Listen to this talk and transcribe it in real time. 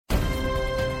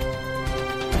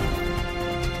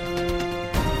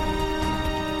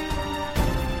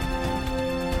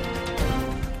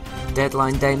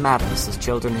deadline day madness as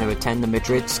children who attend the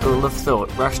Madrid School of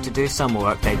Thought rush to do some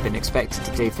work they'd been expected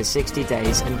to do for 60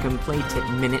 days and complete it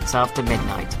minutes after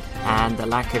midnight. And the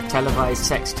lack of televised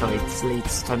sex toys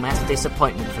leads to mass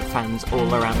disappointment for fans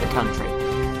all around the country.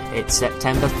 It's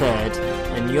September 3rd,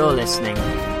 and you're listening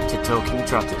to Talking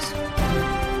Trotters.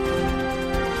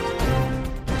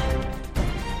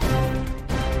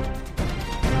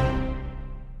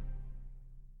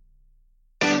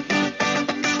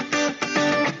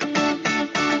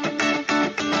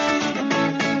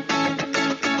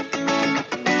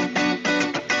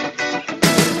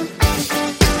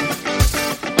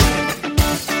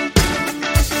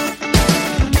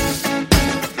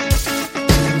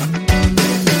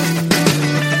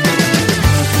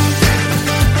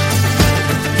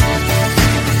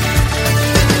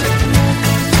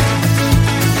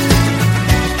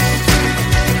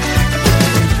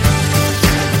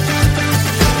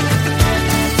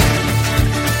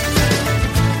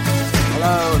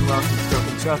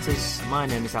 My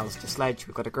name is Alistair Sledge.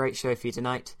 We've got a great show for you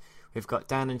tonight. We've got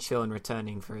Dan and Sean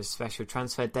returning for a special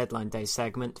Transfer Deadline Day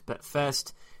segment, but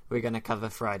first we're going to cover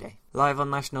Friday. Live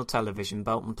on national television,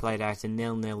 Bolton played out a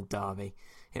 0-0 derby.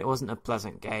 It wasn't a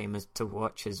pleasant game to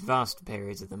watch, as vast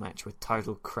periods of the match were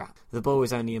total crap. The ball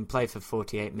was only in play for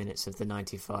 48 minutes of the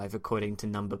 95, according to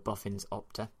Number Boffin's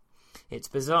Opta. It's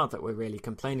bizarre that we're really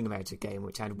complaining about a game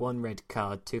which had 1 red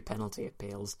card, 2 penalty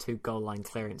appeals, 2 goal line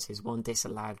clearances, 1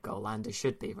 disallowed goal and a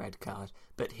should-be red card,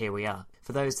 but here we are.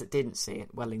 For those that didn't see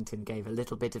it, Wellington gave a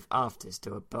little bit of afters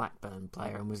to a Blackburn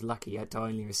player and was lucky to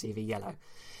only receive a yellow.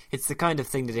 It's the kind of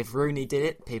thing that if Rooney did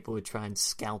it, people would try and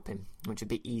scalp him, which would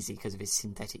be easy because of his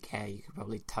synthetic hair. You could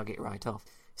probably tug it right off.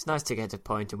 It's nice to get a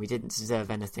point, and we didn't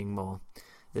deserve anything more.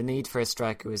 The need for a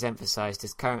striker was emphasised,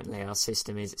 as currently our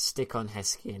system is stick on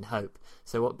Heskey and hope,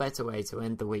 so what better way to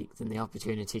end the week than the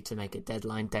opportunity to make a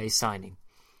deadline day signing?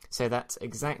 So that's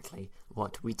exactly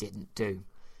what we didn't do.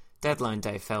 Deadline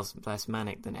day felt less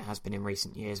manic than it has been in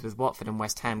recent years, with Watford and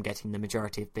West Ham getting the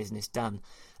majority of business done.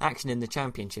 Action in the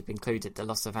Championship included the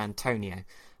loss of Antonio.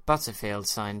 Butterfield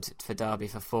signed for Derby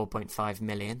for $4.5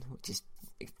 million, which is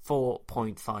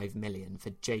 $4.5 million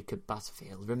for Jacob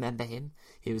Butterfield. Remember him?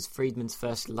 He was Friedman's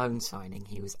first loan signing.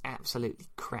 He was absolutely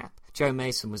crap. Joe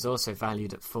Mason was also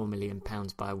valued at £4 million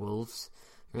by Wolves.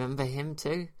 Remember him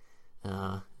too?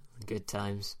 Good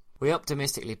times. We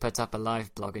optimistically put up a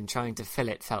live blog, and trying to fill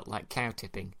it felt like cow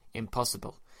tipping.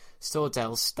 Impossible.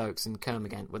 Sordell, Stokes and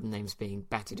Kermagant were the names being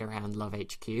batted around Love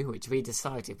HQ, which we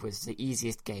decided was the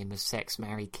easiest game of sex,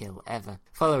 marry, kill ever.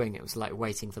 Following it was like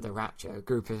waiting for the rapture, a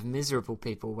group of miserable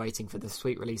people waiting for the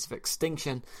sweet release of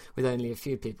extinction, with only a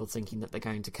few people thinking that they're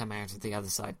going to come out of the other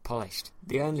side polished.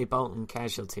 The only Bolton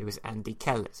casualty was Andy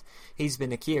Kellett. He's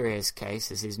been a curious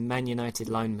case, as his Man United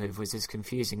loan move was as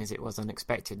confusing as it was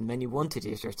unexpected, and many wanted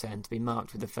his return to be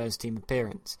marked with a first-team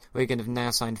appearance. Wigan have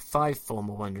now signed 5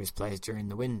 former Wanderers players during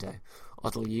the window.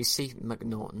 Ottoljusi,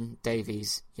 McNaughton,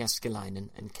 Davies, Jääskeläinen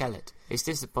and Kellett. It's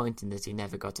disappointing that he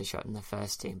never got a shot in the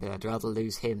first team, but I'd rather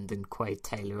lose him than Quaid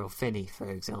Taylor or Finney,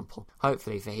 for example.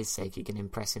 Hopefully for his sake he can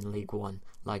impress in League 1,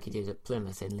 like he did at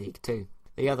Plymouth in League 2.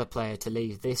 The other player to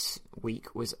leave this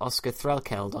week was Oscar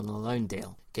Threlkeld on a loan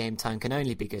deal. Game time can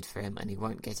only be good for him, and he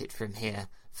won't get it from here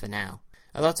for now.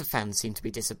 A lot of fans seem to be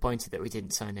disappointed that we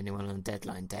didn't sign anyone on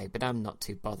deadline day, but I'm not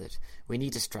too bothered. We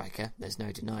need a striker, there's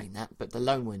no denying that, but the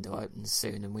loan window opens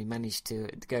soon, and we managed to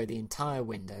go the entire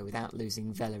window without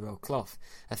losing Vela or Clough,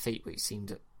 a feat which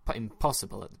seemed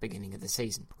impossible at the beginning of the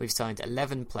season. We've signed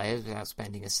 11 players without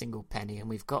spending a single penny, and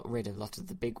we've got rid of a lot of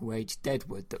the big wage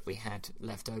deadwood that we had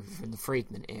left over from the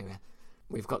Friedman era.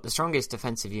 We've got the strongest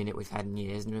defensive unit we've had in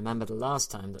years, and remember the last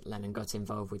time that Lennon got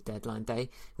involved with deadline day,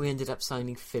 we ended up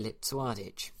signing Filip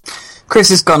Suadic. Chris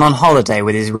has gone on holiday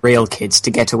with his real kids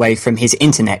to get away from his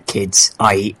internet kids,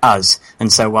 i.e. us,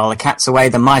 and so while the cat's away,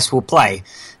 the mice will play.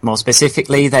 More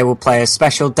specifically, they will play a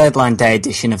special deadline day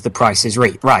edition of The Price is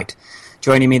Right.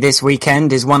 Joining me this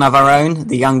weekend is one of our own,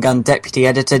 the Young Gun deputy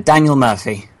editor, Daniel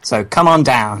Murphy. So come on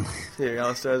down. Hey,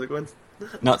 Alistair, how's it going?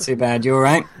 Not too bad, you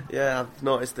alright? Yeah, I've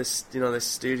noticed this, this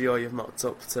studio you've mocked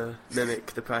up to mimic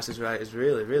The Price is Right is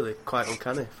really, really quite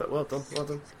uncanny, but well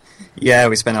done. Yeah,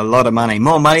 we spent a lot of money,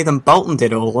 more money than Bolton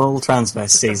did all transfer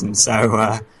season,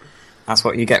 so that's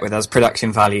what you get with us,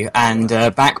 production value. And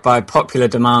back by popular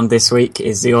demand this week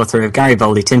is the author of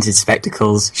Garibaldi Tinted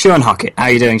Spectacles, Sean Hockett. How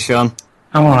are you doing, Sean?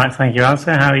 I'm alright, thank you,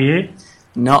 Alistair. How are you?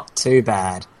 Not too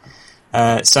bad.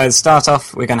 So to start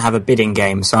off, we're going to have a bidding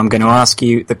game. So I'm going to ask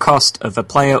you the cost of a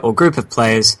player or group of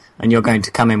players, and you're going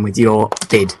to come in with your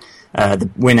bid. The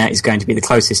winner is going to be the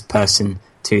closest person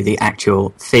to the actual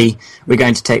fee. We're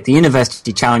going to take the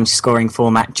University Challenge scoring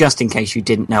format, just in case you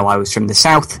didn't know I was from the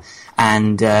south,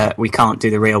 and we can't do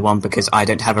the real one because I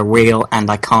don't have a reel and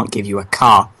I can't give you a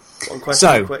car. One question,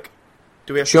 So, real quick.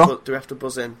 Do we have sure. do we have to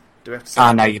buzz in? Do we have to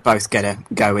say No, you both get to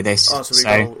go with this. Oh, so we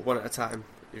go one at a time.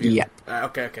 Yeah.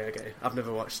 Okay. I've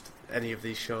never watched any of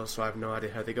these shows, so I have no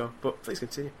idea how they go. But please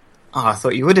continue. Oh, I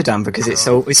thought you would have done because it's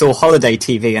all holiday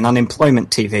TV and unemployment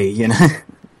TV, you know.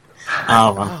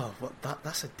 Oh, well. Oh,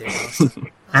 that's a deal.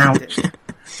 Ouch.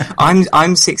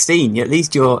 I'm 16. At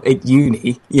least you're at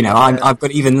uni. You know, I've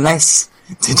got even less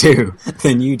to do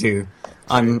than you do.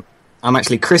 I'm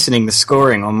actually christening the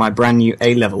scoring on my brand new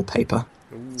A-level paper.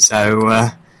 So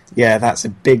yeah, that's a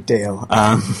big deal.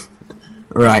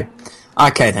 Right.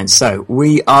 Okay then. So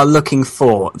we are looking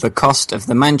for the cost of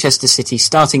the Manchester City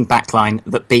starting backline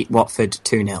that beat Watford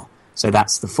 2-0. So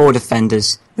that's the 4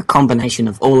 defenders, the combination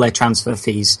of all their transfer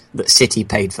fees that City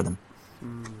paid for them.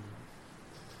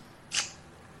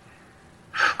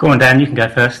 Go on, Dan, you can go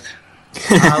first.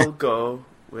 I'll go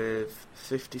with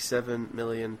 £57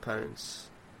 million.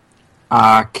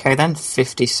 Okay then,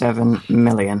 57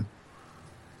 million.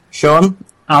 Sean?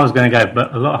 I was going to go,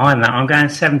 but a lot higher than that. I'm going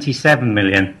 77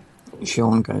 million.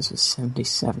 Sean goes with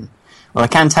 77. Well, I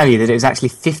can tell you that it was actually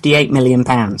 58 million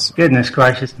pounds. Goodness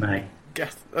gracious me.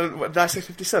 Did I say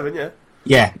 57, yeah?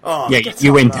 Yeah, Oh, yeah, get you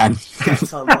on win, that. Dan.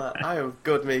 Get on that. I am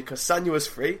good, me, because Sanya was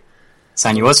free.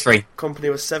 Sanya was free. Company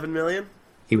was 7 million.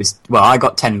 He was, well, I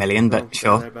got 10 million, but Oh,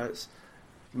 sure. thereabouts.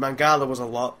 Mangala was a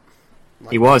lot.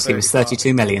 He was 30,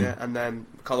 32 million. Yeah, and then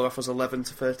Kolarov was 11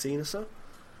 to 13 or so.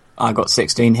 I got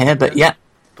 16 here, but yeah,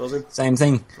 Buzzing. same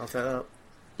thing. I'll take that.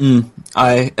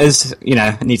 As you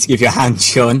know, I need to give you a hand,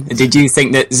 Sean. Did you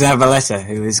think that Zavaleta,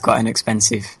 who was quite an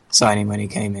expensive signing when he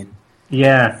came in?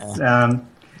 Yeah.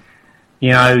 You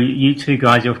know, you two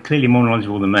guys, you're clearly more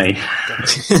knowledgeable than me.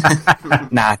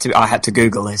 Nah, I had to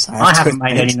Google this. I haven't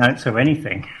made any notes of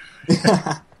anything.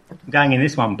 I'm going in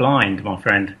this one blind, my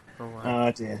friend.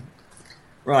 Oh dear.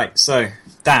 Right, so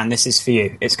Dan, this is for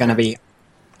you. It's going to be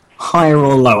higher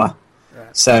or lower.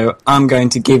 Right. So I'm going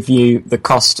to give you the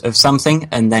cost of something,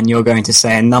 and then you're going to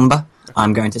say a number.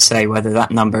 I'm going to say whether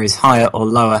that number is higher or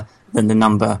lower than the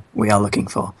number we are looking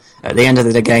for. At the end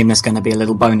of the game, there's going to be a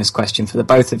little bonus question for the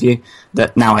both of you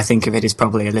that, now I think of it, is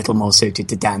probably a little more suited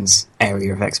to Dan's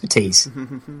area of expertise.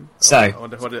 So, I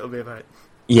wonder what it'll be about.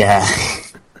 yeah.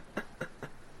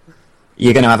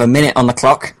 You're going to have a minute on the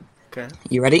clock. Okay.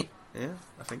 You ready? Yeah,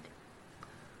 I think.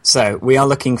 So, we are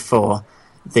looking for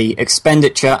the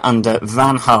expenditure under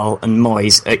Van Gaal and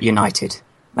Moyes at United.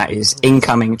 That is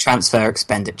incoming transfer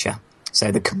expenditure.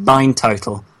 So, the combined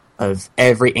total of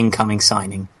every incoming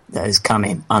signing that has come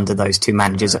in under those two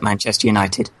managers at Manchester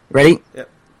United. Ready? Yep.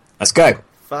 Let's go.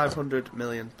 £500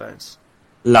 million.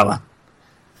 Lower.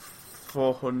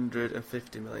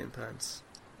 £450 million.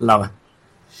 Lower.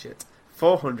 Shit.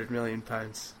 £400 million.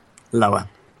 Lower.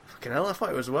 Fucking hell, I thought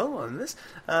it was well on this.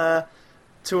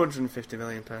 £250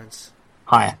 million.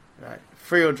 Higher. Right.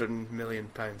 £300 million.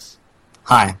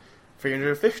 Higher.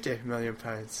 £350 million.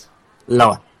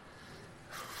 Lower.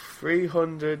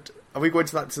 300. Are we going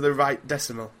to the right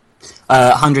decimal?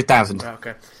 100,000. Right,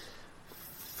 okay.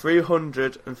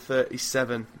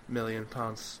 £337 million.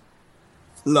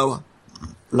 Lower.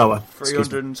 Lower.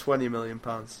 Excuse me. £320 million.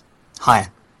 Higher.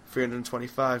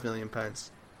 £325 million.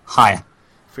 Higher.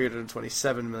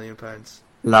 £327 million.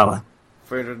 Lower.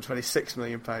 £326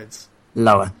 million.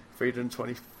 Lower.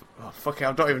 320. Oh, fuck it,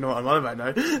 I don't even know what I'm on about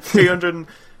now.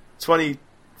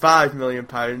 £325 million.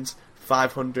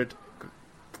 500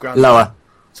 grand. Lower.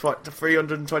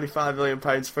 £325 million.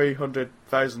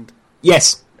 300,000.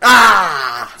 Yes.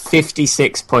 Ah!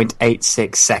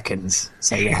 56.86 seconds.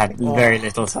 So you had very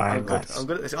little time I'm good. left. I'm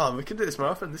good at this. Oh, we can do this more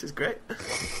often. This is great.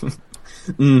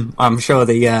 I'm sure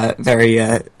the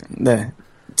the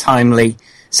timely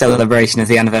celebration of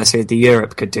the anniversary of the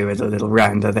Europe could do with a little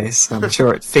round of this. I'm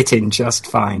sure it fit in just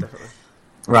fine. Definitely.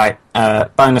 Right,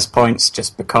 bonus points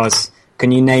just because.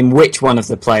 Can you name which one of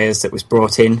the players that was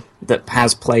brought in that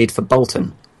has played for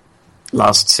Bolton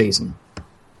last season?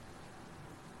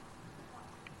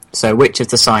 So which of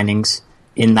the signings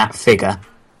in that figure,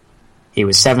 he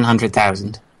was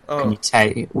 700,000. Oh. Can you tell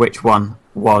which one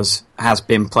has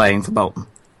been playing for Bolton?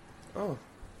 Oh.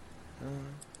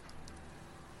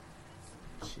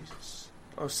 Jesus.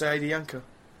 Oh, Saidi Yanka.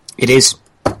 It is.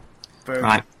 Boom.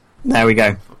 Right, there we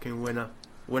go. Fucking winner.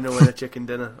 Winner, chicken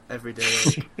dinner every day.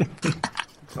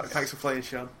 Thanks for playing,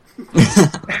 Sean.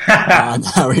 And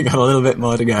now we got a little bit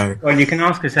more to go. Well, you can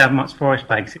ask us how much Forest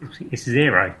paid. It's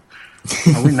 0.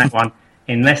 I win that one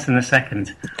in less than a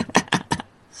second.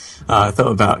 I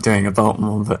thought about doing a Bolton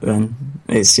one, but then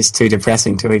it's just too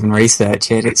depressing to even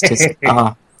research it. It's just,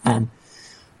 man.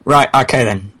 Right, okay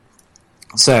then.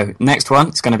 So, next one,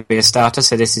 it's going to be a starter,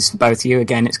 so this is for both of you.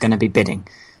 Again, it's going to be bidding.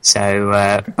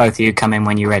 So, both of you come in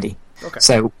when you're ready. Okay.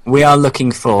 So, we are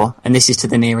looking for, and this is to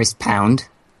the nearest pound,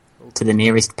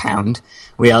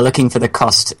 we are looking for the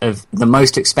cost of the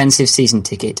most expensive season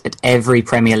ticket at every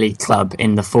Premier League club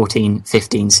in the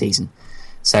 14-15 season.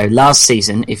 So, last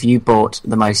season, if you bought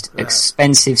the most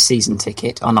expensive season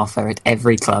ticket on offer at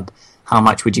every club, how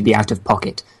much would you be out of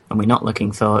pocket? And we're not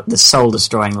looking for the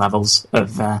soul-destroying levels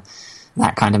of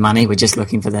that kind of money. We're just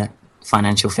looking for the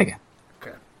financial figure.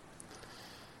 Okay.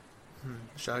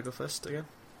 Shall I go first again?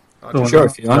 Go on, Sure,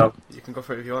 if you want. You can go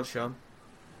for it if you want, Sean.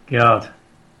 God.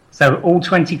 So all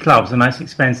 20 clubs, the most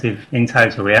expensive in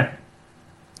total, yeah?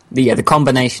 The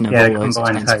combination of Yeah, all those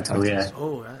combined expensive total, titles. yeah.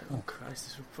 Oh, right. Oh,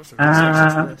 Christ. This was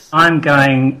research into this. I'm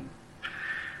going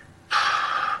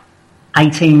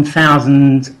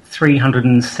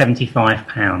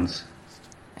 £18,375.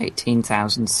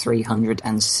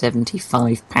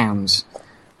 £18,375.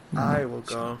 I will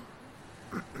go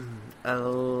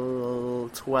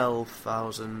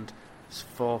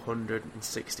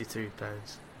 £12,462.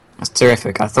 That's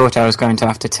terrific. I thought I was going to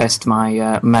have to test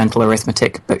my mental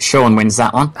arithmetic, but Sean wins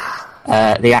that one.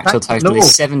 The actual total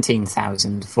is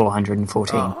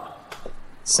 17,414. Oh.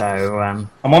 So, I'm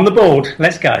on the board.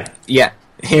 Let's go. yeah,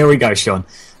 here we go, Sean.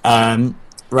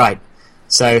 Right.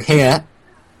 So here,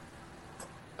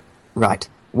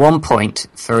 1 point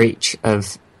for each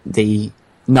of the...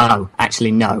 No,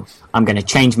 actually, no. I'm going to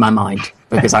change my mind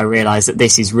because I realise that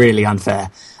this is really unfair.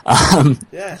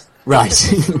 Yeah. Right.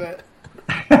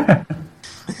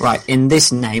 Right, in this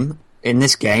game,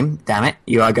 damn it,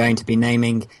 you are going to be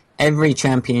naming every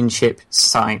championship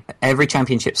side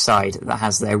that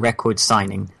has their record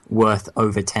signing worth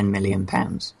over £10 million.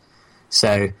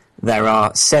 So there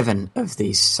are 7 of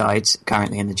these sides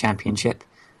currently in the championship,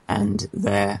 and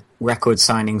their record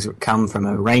signings come from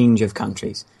a range of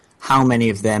countries. How many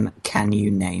of them can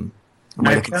you name? And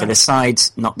we're looking for the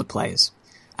sides, not the players.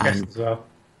 Yes, And as well.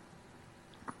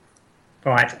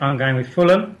 Right, I'm going with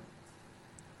Fulham,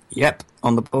 yep,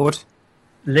 on the board.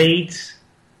 Leeds,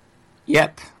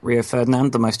 Yep, Rio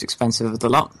Ferdinand, the most expensive of the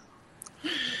lot.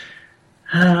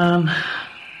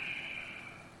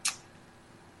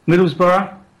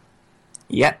 Middlesbrough,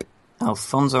 Yep,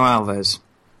 Alfonso Alves.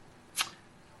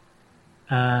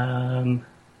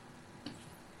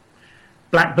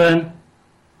 Blackburn,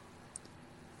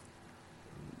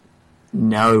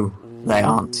 No, they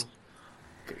aren't.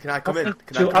 Can I come in? I'm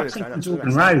Can I come in? thinking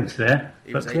Jordan Rhodes there.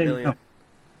 He was but 8 clearly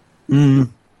million. not.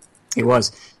 It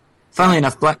was. Funnily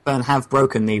enough, Blackburn have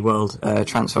broken the world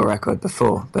transfer record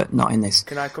before, but not in this.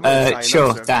 Can I come in? and try Sure,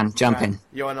 and answer? Dan, jump Right. in.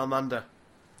 Johan Almanda.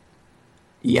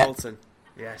 Yep. Bolton.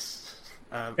 Yes.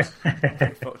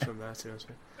 Pretty fucked from there, to be honest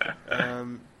with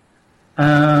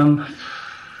you.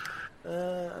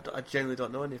 I genuinely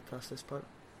don't know any past this point.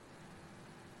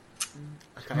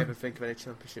 I can't even think of any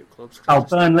championship clubs. 'Cause I just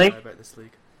don't Burnley? know about this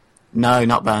league. No,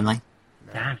 not Burnley.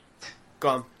 Damn it. Go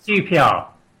on. QPR.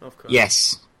 Of course.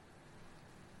 Yes.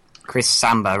 Chris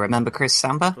Samba. Remember Chris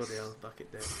Samba? Bloody hell, back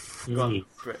it down. Go on.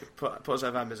 Put us out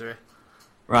of our misery.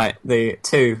 Right, the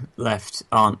 2 left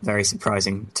aren't very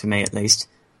surprising, to me at least.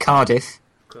 Cardiff,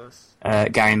 Of course.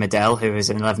 Gary Medel, who is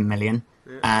 11 million,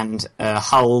 Yeah. and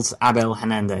Hull's Abel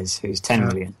Hernandez, who's 10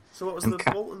 million. So what was And the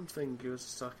Bolton thing you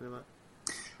was talking about?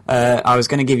 I was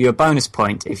going to give you a bonus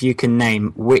point if you can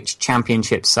name which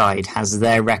championship side has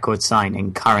their record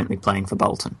signing currently playing for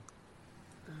Bolton.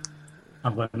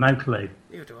 I've got no clue.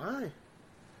 Neither do I.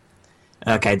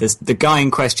 Okay, the guy in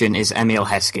question is Emil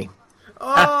Heskey.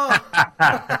 Oh!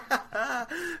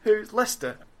 Who's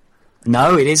Leicester?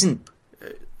 No, it isn't,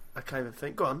 I can't even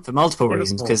think. Go on. for multiple Liverpool.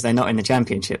 reasons, because they're not in the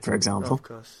championship, for Oh, example. of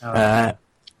course. But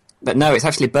no, it's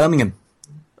actually Birmingham.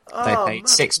 They Oh, paid mad.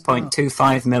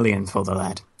 6.25 million for the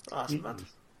lad. Oh, that's mad.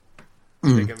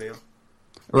 Hmm. Big Emil.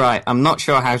 Right, I'm not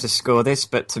sure how to score this,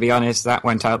 but to be honest, that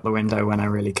went out the window when I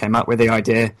really came up with the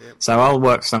idea. So I'll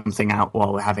work something out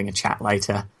while we're having a chat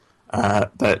later.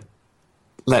 But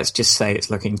let's just say it's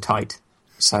looking tight.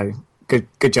 So good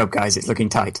job, guys. It's looking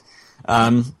tight.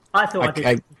 I thought I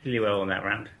Okay. did particularly well on that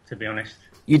round, to be honest.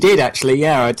 You did actually,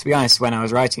 yeah. To be honest, when I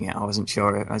was writing it, I wasn't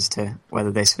sure as to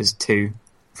whether this was too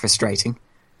frustrating.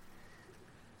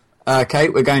 Okay,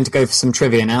 we're going to go for some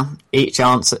trivia now. Each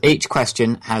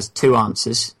question has 2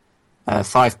 answers,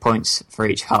 5 points for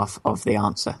each half of the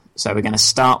answer. So we're going to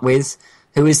start with,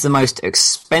 who is the most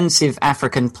expensive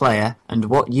African player, and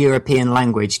what European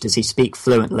language does he speak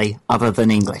fluently other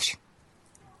than English?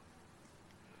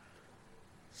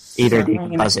 Either of you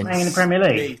can buzz in. Playing in the Premier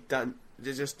League? Me, Dan.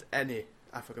 Just any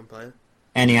African player.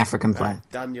 Any African player.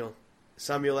 Daniel.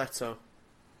 Samuel Eto'o.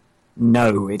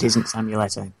 No, it isn't Samuel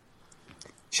Eto'o.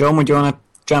 Sean, would you want to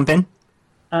jump in?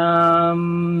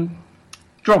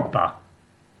 Drogba.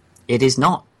 It is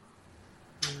not.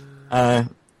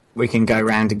 We can go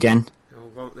round again.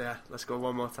 Yeah, let's go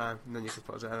one more time, and then you can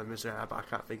put us out of misery. But I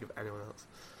can't think of anyone else.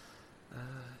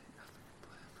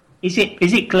 Is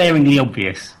it glaringly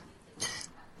obvious?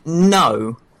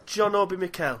 No, John Obi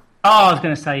Mikel. Oh, I was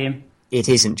going to say him. it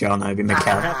isn't John Obi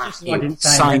Mikel. I It didn't say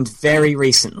signed him. very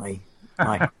recently.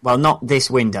 Well, not this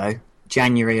window.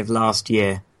 January of last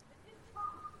year.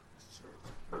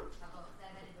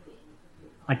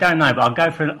 I don't know, but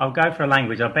I'll go for a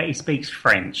language. I bet he speaks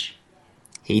French.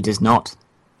 He does not.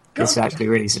 This actually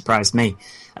really surprised me.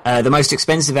 The most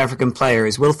expensive African player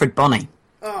is Wilfred Bonny.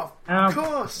 Oh, of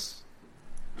course.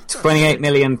 £28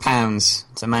 million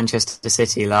to Manchester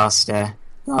City last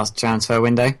transfer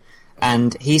window,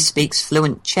 and he speaks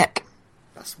fluent Czech.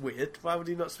 That's weird. Why would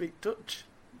he not speak Dutch?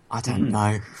 I don't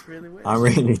know. It's really weird. I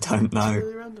really don't It's know.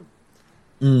 really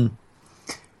random.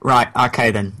 Right,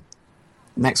 okay then.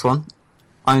 Next one.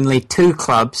 Only 2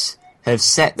 clubs have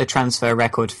set the transfer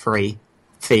record fee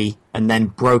and then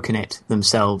broken it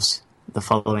themselves the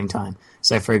following time.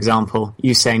 So, for example,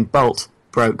 Usain Bolt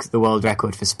broke the world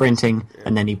record for sprinting,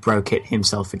 and then he broke it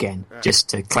himself again, just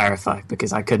to clarify,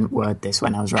 because I couldn't word this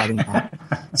when I was writing it out.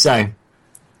 So,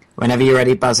 whenever you're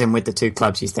ready, buzz in with the 2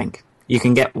 clubs you think. You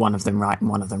can get one of them right and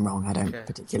one of them wrong. I don't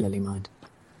particularly mind.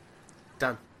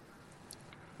 Dan.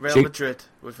 Real Shoot. Madrid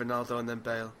with Ronaldo and then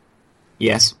Bale.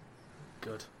 Yes.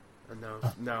 Good. And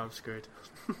now I'm screwed.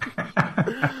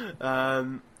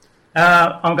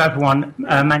 I'll go for one.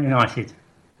 Man United.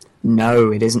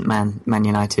 No, it isn't Man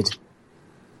United.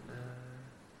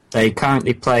 They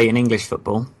currently play in English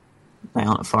football. They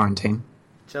aren't a foreign team.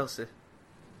 Chelsea.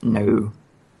 No.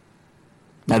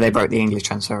 No, they broke the English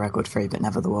transfer record fee, but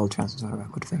never the world transfer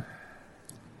record fee.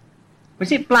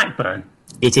 Was it Blackburn?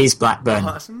 It is Blackburn.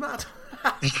 Oh, that's mad.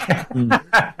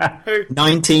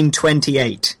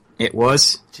 1928 it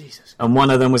was, Jesus. and one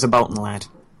of them was a Bolton lad,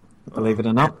 believe it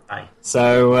or not. Hey,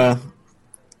 So,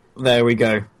 there we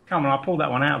go. come on, I pulled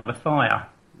that one out of the fire.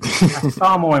 That's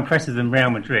far more impressive than Real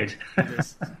Madrid.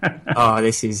 Yes. Oh,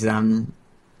 this is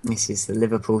the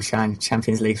Liverpool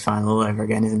Champions League final all over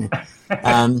again, isn't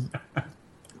it?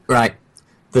 Right.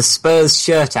 The Spurs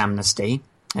shirt amnesty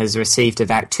has received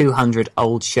about 200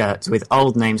 old shirts with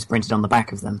old names printed on the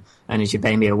back of them, and as you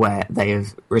may be aware, they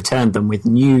have returned them with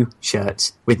new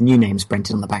shirts with new names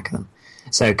printed on the back of them.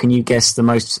 So can you guess the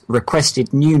most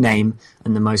requested new name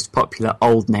and the most popular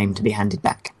old name to be handed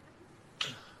back?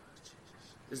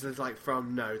 Is this like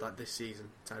this season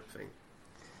type thing?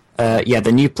 Yeah,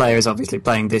 the new player is obviously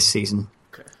playing this season,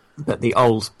 Okay. but the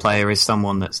old player is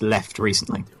someone that's left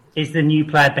recently. Is the new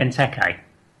player Benteke?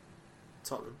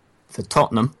 Tottenham. For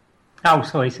Tottenham, Oh,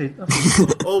 sorry. So,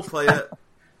 Old player.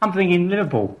 I'm thinking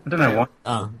Liverpool. I don't know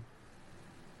what.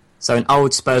 so an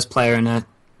old Spurs player and a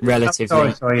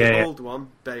relatively... Sorry, yeah. Old one.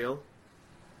 Bale.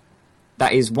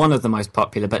 That is one of the most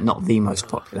popular, but not the most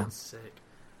popular. That's sick.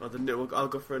 Well, I'll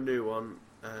go for a new one.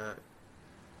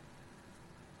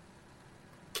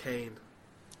 Kane.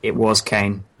 It was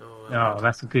Kane. Oh,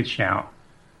 that's a good shout.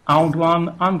 Old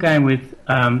one. I'm going with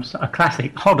a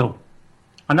classic, Hoddle.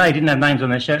 I know they didn't have names on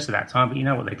their shirts at that time, but you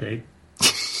know what they do.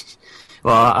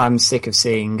 Well, I'm sick of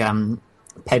seeing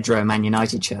Pedro Man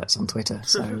United shirts on Twitter,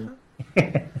 so...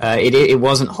 it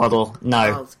wasn't Hoddle.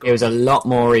 No, it was a lot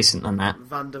more recent than that.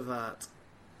 Van der Vaart.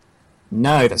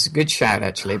 No, that's a good shout,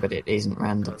 actually, but it isn't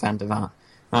Van der Vaart.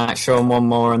 Alright, Sean, one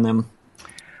more and then...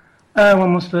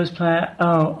 One more Spurs player.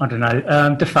 Oh, I don't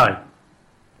know. Defoe.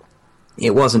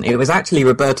 It wasn't. It was actually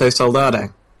Roberto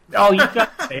Soldado. Oh, you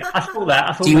got it. I thought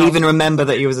that. Do you even remember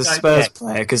that he was a Spurs Yeah.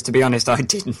 player? Because to be honest, I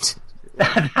didn't.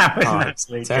 that was Oh, an it's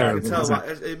absolute terrible. joke. Tell isn't what,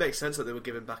 it makes sense that they were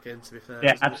giving back in, to be fair.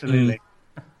 Yeah, doesn't it? absolutely.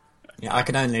 Yeah, I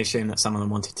can only assume that some of them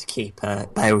wanted to keep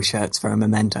Bale shirts for a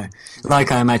memento,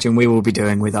 like I imagine we will be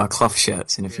doing with our cloth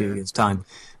shirts in a few years' time.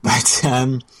 But,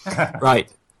 right,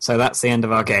 so that's the end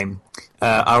of our game.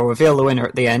 I'll reveal the winner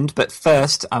at the end, but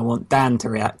first I want Dan to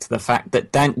react to the fact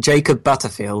that Jacob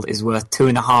Butterfield is worth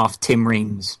 2.5 Tim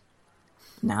Reams.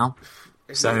 Now,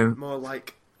 Isn't it more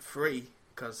like 3?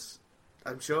 Because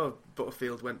I'm sure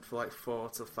Butterfield went for like 4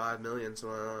 to 5 million,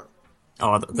 something like that.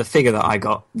 oh, the figure that I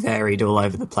got varied all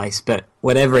over the place, but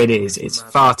whatever it is, it's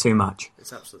far too much.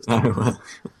 It's absolutely.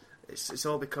 So, It's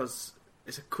all because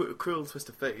it's a cruel twist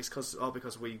of fate. It's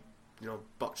because we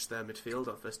botched their midfield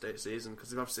on first day of the season because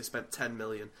they've obviously spent 10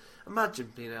 million.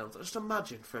 Imagine being able to just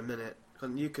imagine for a minute,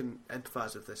 and you can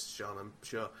empathise with this, Sean. I'm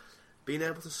sure being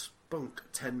able to spunk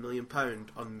 £10 million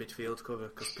on midfield cover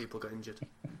because people got injured.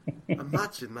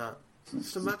 Imagine that.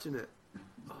 Just imagine it.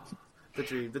 Oh, the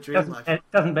dream life. It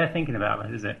doesn't bear thinking about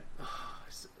that, does it?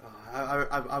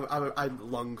 I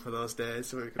long for those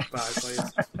days where we could buy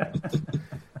players.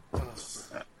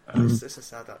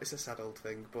 It's a sad old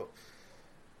thing, but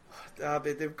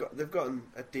Derby, they've gotten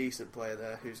a decent player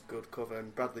there who's good cover,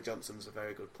 and Bradley Johnson's a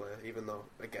very good player, even though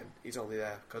again he's only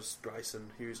there because Bryce and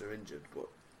Hughes are injured. But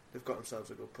they've got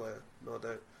themselves a good player, no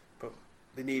doubt. But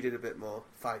they needed a bit more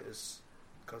fighters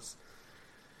because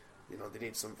they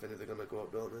need something if they're going to go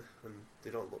up, don't they? And they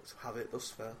don't look to have it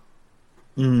thus far.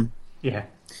 Yeah.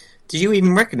 Did you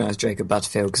even recognise Jacob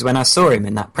Butterfield? Because when I saw him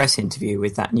in that press interview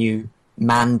with that new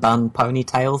man bun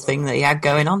ponytail thing that he had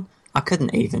going on, I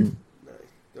couldn't even. No,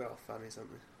 they're all fannies,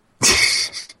 aren't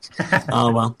they?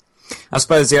 Oh well. I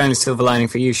suppose the only silver lining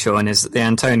for you, Sean, is that the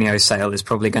Antonio sale is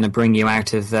probably going to bring you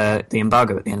out of the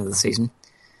embargo at the end of the season.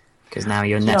 Because now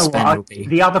your net spend will be.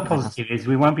 The other positive is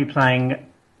we won't be playing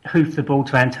hoof the ball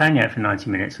to Antonio for 90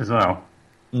 minutes as well.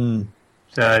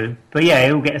 So, but yeah,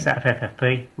 it will get us out of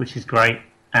FFP, which is great.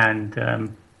 And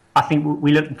I think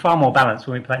we looked far more balanced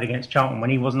when we played against Charlton when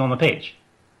he wasn't on the pitch.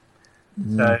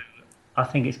 So I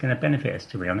think it's going to benefit us,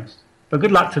 to be honest. But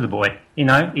good luck to the boy.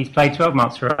 He's played 12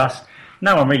 months for us.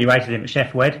 No one really rated him at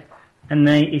Sheffield Wed. And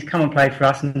he's come and played for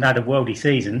us and had a worldy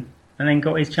season and then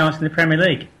got his chance in the Premier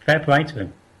League. Fair play to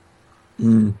him.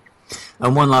 And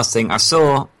one last thing. I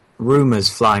saw rumours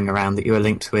flying around that you were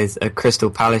linked with a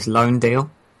Crystal Palace loan deal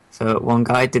for one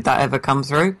guy. Did that ever come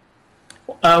through?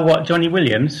 What, Johnny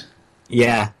Williams?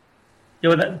 Yeah.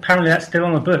 Apparently that's still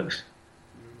on the books.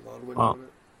 Well,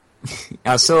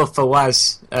 I saw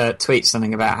Fawaz tweet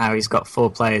something about how he's got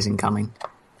 4 players incoming.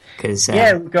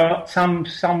 We've got some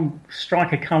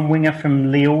striker come winger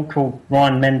from Lille called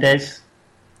Ryan Mendes.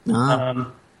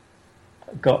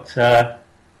 Got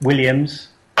Williams.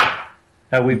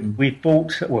 We've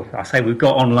bought. Well, I say we've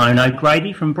got on loan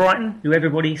O'Grady from Brighton, who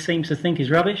everybody seems to think is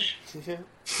rubbish.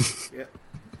 Yeah.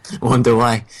 Wonder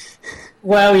why.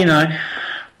 Well,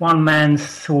 one man's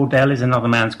Swordell is another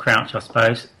man's Crouch, I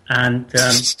suppose, and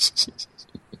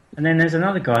then there's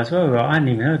another guy as well who I hadn't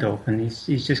even heard of, and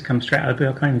he's just come straight out of the blue.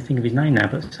 I can't even think of his name now,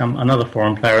 but another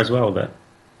foreign player as well that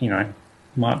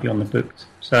might be on the books.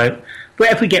 So,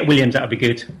 but if we get Williams, that'll be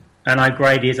good. And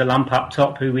O'Grady is a lump up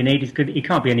top who we need. Is good. He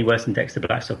can't be any worse than Dexter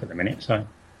Blackstock at the minute. So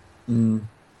you're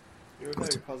a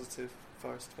very positive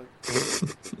Forest fan.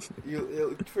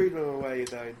 You'll 3 them away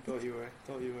down. Don't you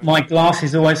worry. My glass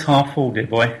is always half full, dear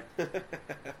boy.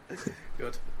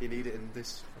 Good. You need it in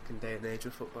this fucking day and age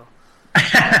of football.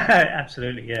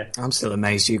 Absolutely, yeah. I'm still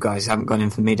amazed you guys haven't gone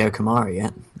in for Mido Kamara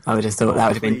yet. I would have thought that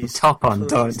would have been top on.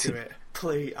 Please do it.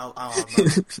 Please. I'll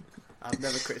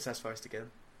never criticise Forest again.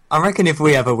 I reckon if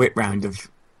we have a whip round of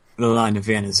the line of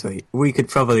Vienna Suite, we could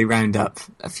probably round up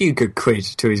a few good quid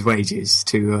to his wages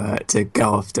to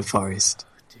go off to Forest.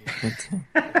 Oh,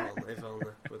 if only.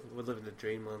 We're living a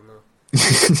dream on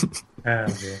now.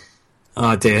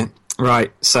 Oh dear.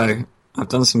 Right, so I've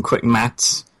done some quick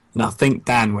maths, and I think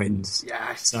Dan wins.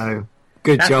 Yes. So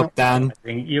good job, Dan.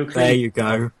 There you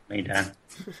go. Me, Dan.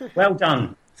 Well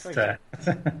done, sir.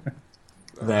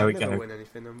 There we go. I never go. win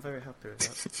anything. I'm very happy with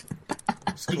that.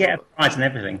 You get a prize and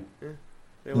everything.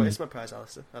 Yeah, well, it's my prize,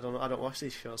 Alistair. I don't watch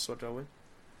these shows, so what do I win?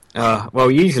 Well,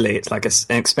 usually it's like an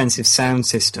expensive sound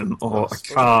system or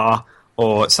a car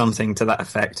or something to that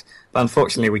effect. But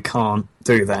unfortunately, we can't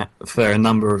do that for a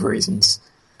number of reasons.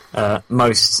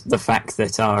 Most the fact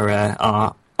that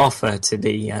our offer to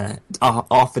be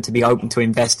open to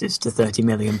investors to £30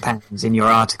 million in your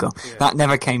article that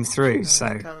never came through.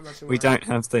 So we don't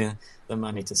have the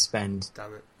money to spend.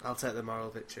 Damn it! I'll take the moral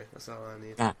victory. That's all I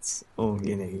need. That's all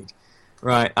you need.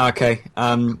 Right. Okay.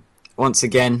 Once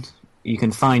again, you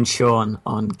can find Sean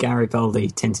on Garibaldi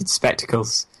Tinted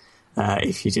Spectacles.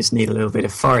 If you just need a little bit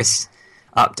of Forest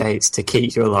updates to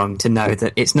keep you along, to know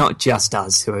that it's not just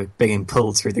us who are being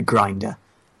pulled through the grinder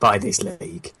by this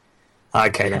league.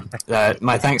 Okay then.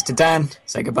 My thanks to Dan.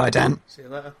 Say goodbye, Dan. See you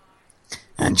later.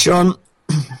 And Sean.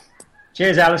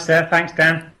 Cheers, Alistair. Thanks,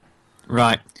 Dan.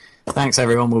 Right. Thanks,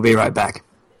 everyone. We'll be right back.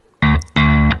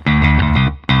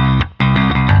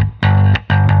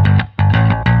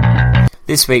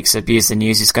 This week's Abuse the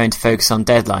News is going to focus on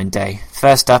deadline day.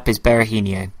 First up is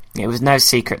Berahino. It was no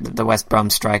secret that the West Brom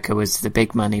striker was the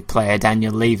big money player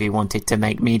Daniel Levy wanted to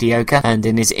make mediocre, and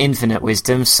in his infinite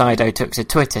wisdom, Saido took to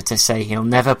Twitter to say he'll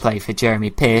never play for Jeremy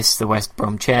Pearce, the West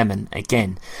Brom chairman,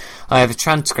 again. I have a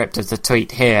transcript of the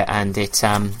tweet here, and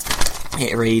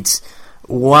it reads,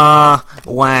 wah,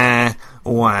 wah,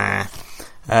 wah.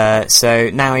 So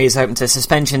now he is open to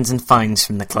suspensions and fines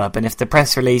from the club, and if the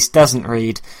press release doesn't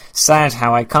read, sad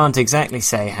how I can't exactly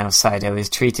say how Saido has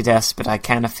treated us, but I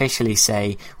can officially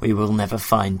say we will never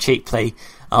fine cheaply,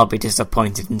 I'll be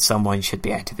disappointed and someone should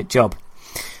be out of a job.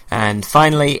 And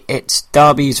finally, it's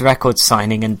Derby's record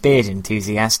signing and beard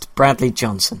enthusiast Bradley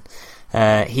Johnson.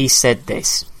 He said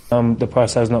this. The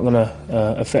price tag's not going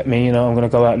to affect me. I'm going to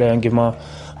go out there and give my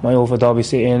all for Derby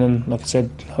City and, like I said,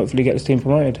 hopefully get this team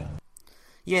promoted.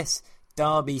 Yes,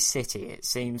 Derby City. It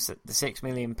seems that the £6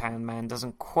 million man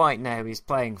doesn't quite know who he's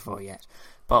playing for yet.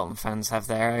 Bolton fans have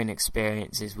their own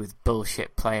experiences with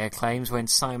bullshit player claims when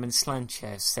Simon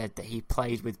Slancher said that he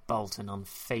played with Bolton on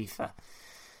FIFA.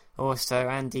 Also,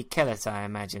 Andy Kellett, I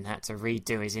imagine, had to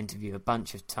redo his interview a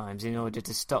bunch of times in order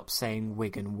to stop saying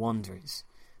Wigan Wanderers.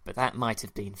 But that might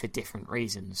have been for different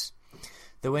reasons.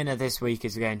 The winner this week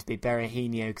is going to be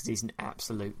Berahino because he's an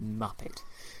absolute muppet.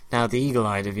 Now, the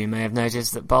eagle-eyed of you may have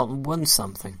noticed that Bolton won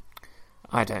something.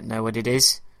 I don't know what it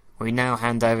is. We now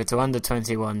hand over to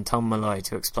under-21 Tom Malloy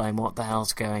to explain what the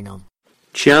hell's going on.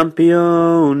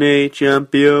 Champione,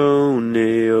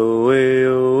 champione, away,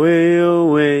 away,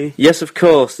 away. Yes, of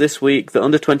course, this week the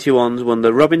under-21s won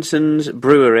the Robinsons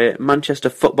Brewery Manchester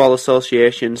Football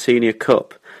Association Senior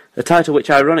Cup, a title which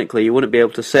ironically you wouldn't be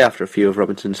able to say after a few of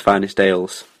Robinson's finest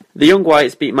ales. The Young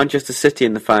Whites beat Manchester City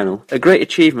in the final, a great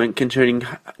achievement considering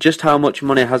just how much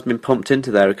money has been pumped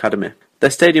into their academy.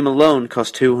 Their stadium alone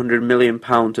cost £200 million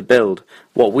to build,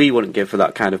 what we wouldn't give for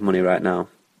that kind of money right now.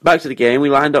 Back to the game, we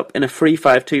lined up in a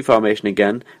 3-5-2 formation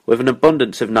again, with an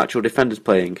abundance of natural defenders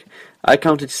playing. I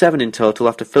counted 7 in total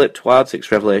after Philip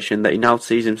Twardsick's revelation that he now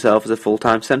sees himself as a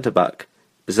full-time centre-back.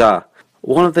 Bizarre.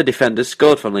 One of the defenders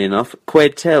scored, funnily enough,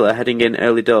 Quaid Taylor heading in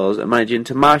early doors and managing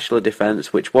to marshal a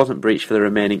defence which wasn't breached for the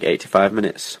remaining 85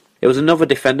 minutes. It was another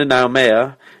defender, Niall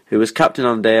Mayer, who was captain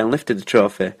on the day and lifted the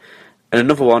trophy, and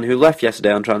another one who left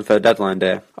yesterday on transfer deadline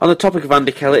day. On the topic of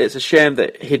Andy Kellett, it's a shame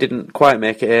that he didn't quite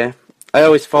make it here. I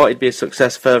always thought he'd be a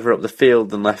success further up the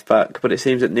field than left back, but it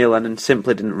seems that Neil Lennon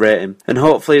simply didn't rate him, and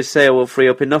hopefully his sale will free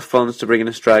up enough funds to bring in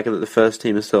a striker that the first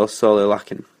team is so sorely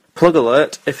lacking. Plug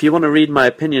alert, if you want to read my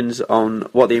opinions on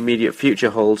what the immediate future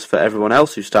holds for everyone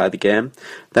else who started the game,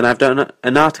 then I've done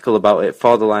an article about it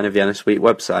for the Line of Vienna Suite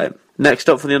website. Next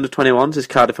up for the under-21s is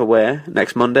Cardiff away,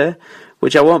 next Monday,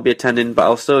 which I won't be attending, but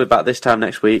I'll still be back this time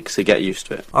next week, so get used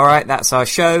to it. Alright, that's our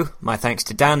show. My thanks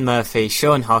to Dan Murphy,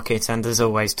 Sean Hockett, and as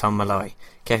always, Tom Malloy.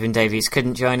 Kevin Davies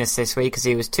couldn't join us this week as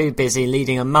he was too busy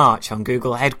leading a march on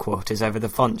Google headquarters over the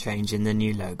font change in the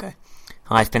new logo.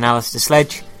 I've been Alistair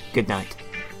Sledge. Good night.